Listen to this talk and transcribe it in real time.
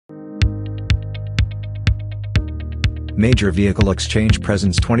Major Vehicle Exchange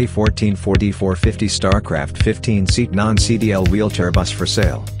presents 2014 Ford E450 Starcraft 15-seat non-CDL wheelchair bus for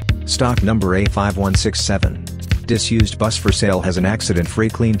sale. Stock number A5167. Disused bus for sale has an accident-free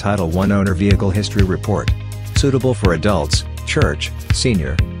clean Title I owner vehicle history report. Suitable for adults, church,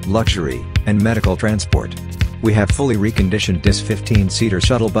 senior, luxury, and medical transport. We have fully reconditioned this 15-seater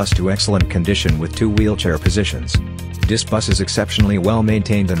shuttle bus to excellent condition with 2 wheelchair positions. This bus is exceptionally well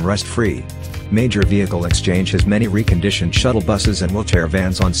maintained and rust-free. Major Vehicle Exchange has many reconditioned shuttle buses and wheelchair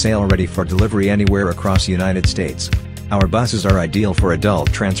vans on sale ready for delivery anywhere across the United States. Our buses are ideal for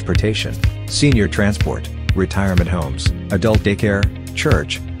adult transportation, senior transport, retirement homes, adult daycare,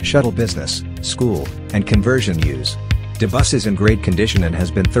 church, shuttle business, school, and conversion use. The bus is in great condition and has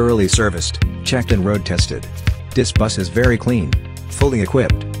been thoroughly serviced, checked and road tested. This bus is very clean, fully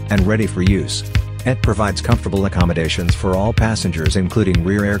equipped, and ready for use. It provides comfortable accommodations for all passengers including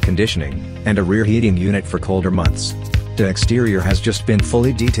rear air conditioning, and a rear heating unit for colder months. The exterior has just been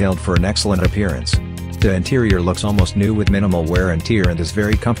fully detailed for an excellent appearance. The interior looks almost new with minimal wear and tear and is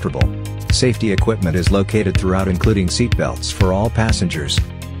very comfortable. Safety equipment is located throughout including seat belts for all passengers.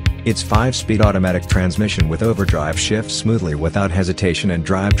 Its 5-speed automatic transmission with overdrive shifts smoothly without hesitation and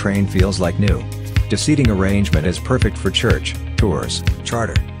drivetrain feels like new. The seating arrangement is perfect for church, tours,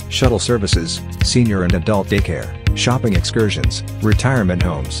 charter, shuttle services, senior and adult daycare, shopping excursions, retirement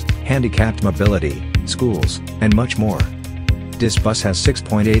homes, handicapped mobility, schools, and much more. This bus has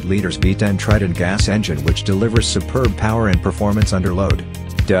 6.8 liters V10 Triton gas engine which delivers superb power and performance under load.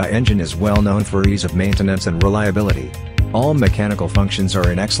 The engine is well known for ease of maintenance and reliability. All mechanical functions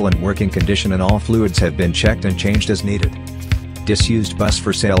are in excellent working condition and all fluids have been checked and changed as needed. Disused bus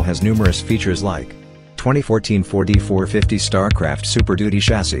for sale has numerous features like 2014 Ford E450 Starcraft Super Duty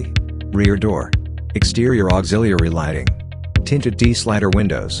chassis, rear door, exterior auxiliary lighting, tinted D-slider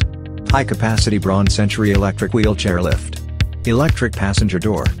windows, high-capacity Braun Century electric wheelchair lift, electric passenger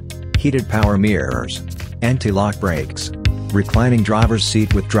door, heated power mirrors, anti-lock brakes, reclining driver's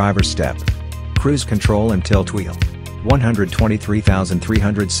seat with driver's step, cruise control and tilt wheel,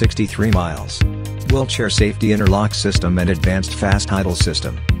 123,363 miles, wheelchair safety interlock system and advanced fast idle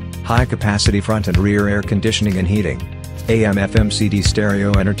system. High-capacity front and rear air conditioning and heating. AM/FM CD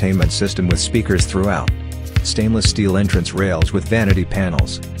stereo entertainment system with speakers throughout. Stainless steel entrance rails with vanity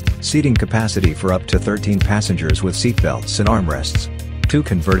panels. Seating capacity for up to 13 passengers with seat belts and armrests. 2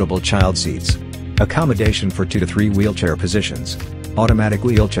 convertible child seats. Accommodation for 2 to 3 wheelchair positions. Automatic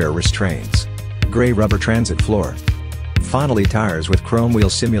wheelchair restraints. Gray rubber transit floor. Finally, tires with chrome wheel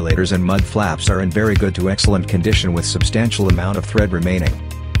simulators and mud flaps are in very good to excellent condition with substantial amount of tread remaining.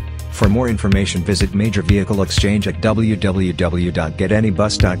 For more information visit Major Vehicle Exchange at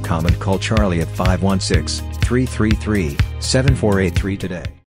www.getanybus.com and call Charlie at 516-333-7483 today.